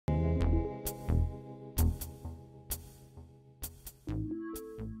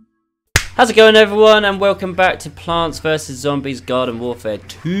How's it going, everyone, and welcome back to Plants vs Zombies Garden Warfare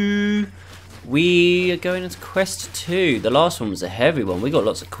 2. We are going into Quest 2. The last one was a heavy one. We got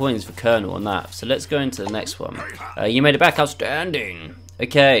lots of coins for Kernal on that. So let's go into the next one. You made it back. Outstanding.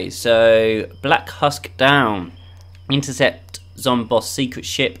 Okay, so Black Husk down. Intercept Zomboss secret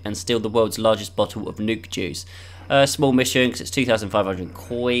ship and steal the world's largest bottle of nuke juice. Small mission because it's 2,500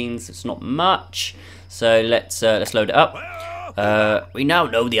 coins. It's not much. So let's load it up. We now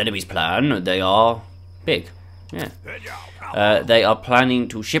know the enemy's plan. They are big. Yeah. They are planning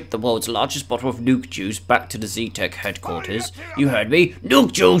to ship the world's largest bottle of nuke juice back to the Z-Tech headquarters. You heard me?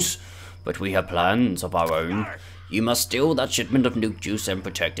 Nuke juice! But we have plans of our own. You must steal that shipment of nuke juice and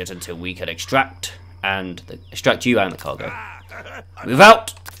protect it until we can extract you and the cargo. Move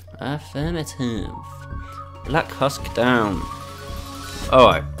out! Affirmative. Black Husk down.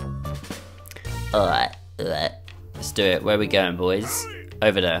 Alright. Alright. Let's do it. Where are we going, boys?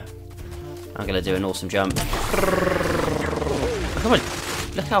 Over there. I'm going to do an awesome jump. Come on.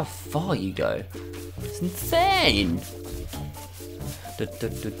 Look how far you go. It's insane. Look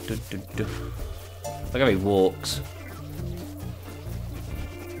how he walks.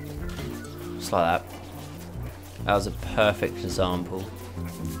 Just like that. That was a perfect example.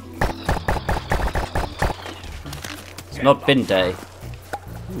 It's not bin day.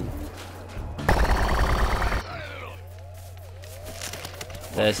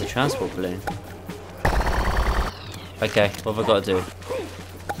 There's the transport balloon. Okay, what have I got to do?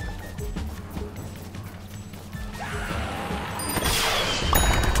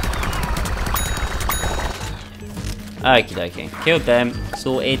 Okie dokie. Killed them.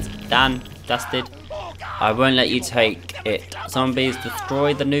 Sorted. Done. Dusted. I won't let you take it. Zombies,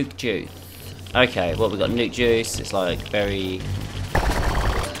 destroy the nuke juice. Okay, what we got? Nuke juice. It's like very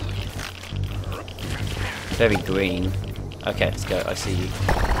green. Okay, let's go. I see you.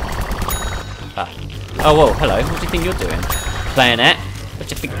 Ah. Oh, whoa, hello. What do you think you're doing? Playing it? What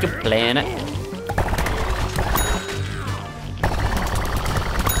do you think you're playing it?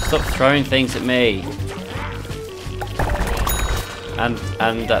 Stop throwing things at me. And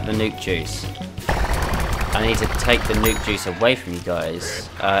at the nuke juice. I need to take the nuke juice away from you guys.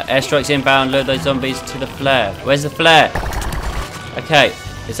 Airstrikes inbound. Load those zombies to the flare. Where's the flare? Okay,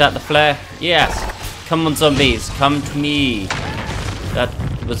 is that the flare? Yes. Come on, zombies, come to me. That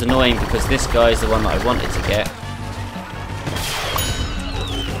was annoying because this guy's the one that I wanted to get.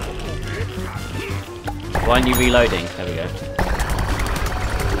 Why aren't you reloading? There we go.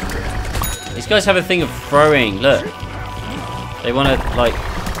 These guys have a thing of throwing, look. They want to, like...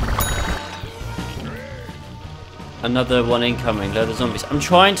 Another one incoming, lure the zombies. I'm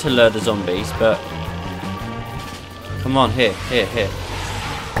trying to lure the zombies, but... Come on, here.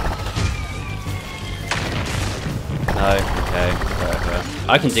 No, okay,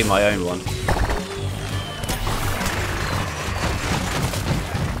 whatever. I can do my own one.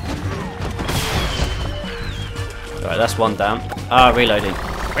 Alright, that's one down. Ah, reloading.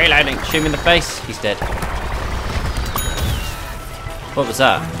 Shoot him in the face. He's dead. What was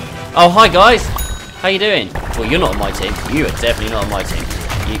that? Oh, hi guys! How you doing? Well, you're not on my team. You are definitely not on my team.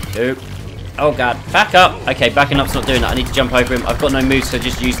 Oh god, back up! Okay, backing up's not doing that. I need to jump over him. I've got no moves, so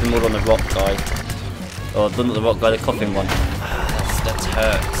just use them all on the rock guy. Or not the rock guy, the coffin one. That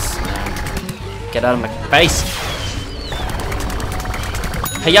hurts, man. Get out of my face!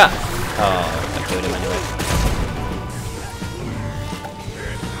 Hey-ya! Oh, I killed him anyway.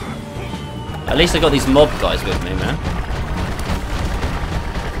 At least I got these mob guys with me, man.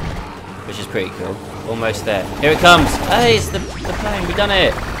 Which is pretty cool. Almost there. Here it comes! Hey, it's the plane, we done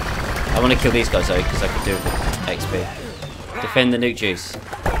it! I want to kill these guys though, because I can do it with XP. Defend the nuke juice.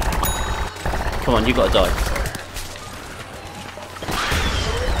 Come on, you gotta die.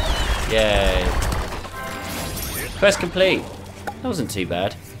 Yay. Quest complete. That wasn't too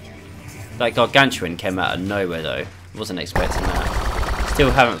bad. That gargantuan came out of nowhere though. Wasn't expecting that.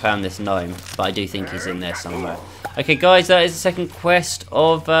 Still haven't found this gnome, but I do think he's in there somewhere. Okay guys, that is the second quest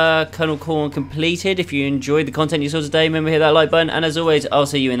of Kernal Corn completed. If you enjoyed the content you saw today, remember to hit that like button. And as always, I'll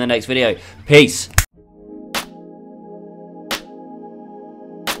see you in the next video. Peace.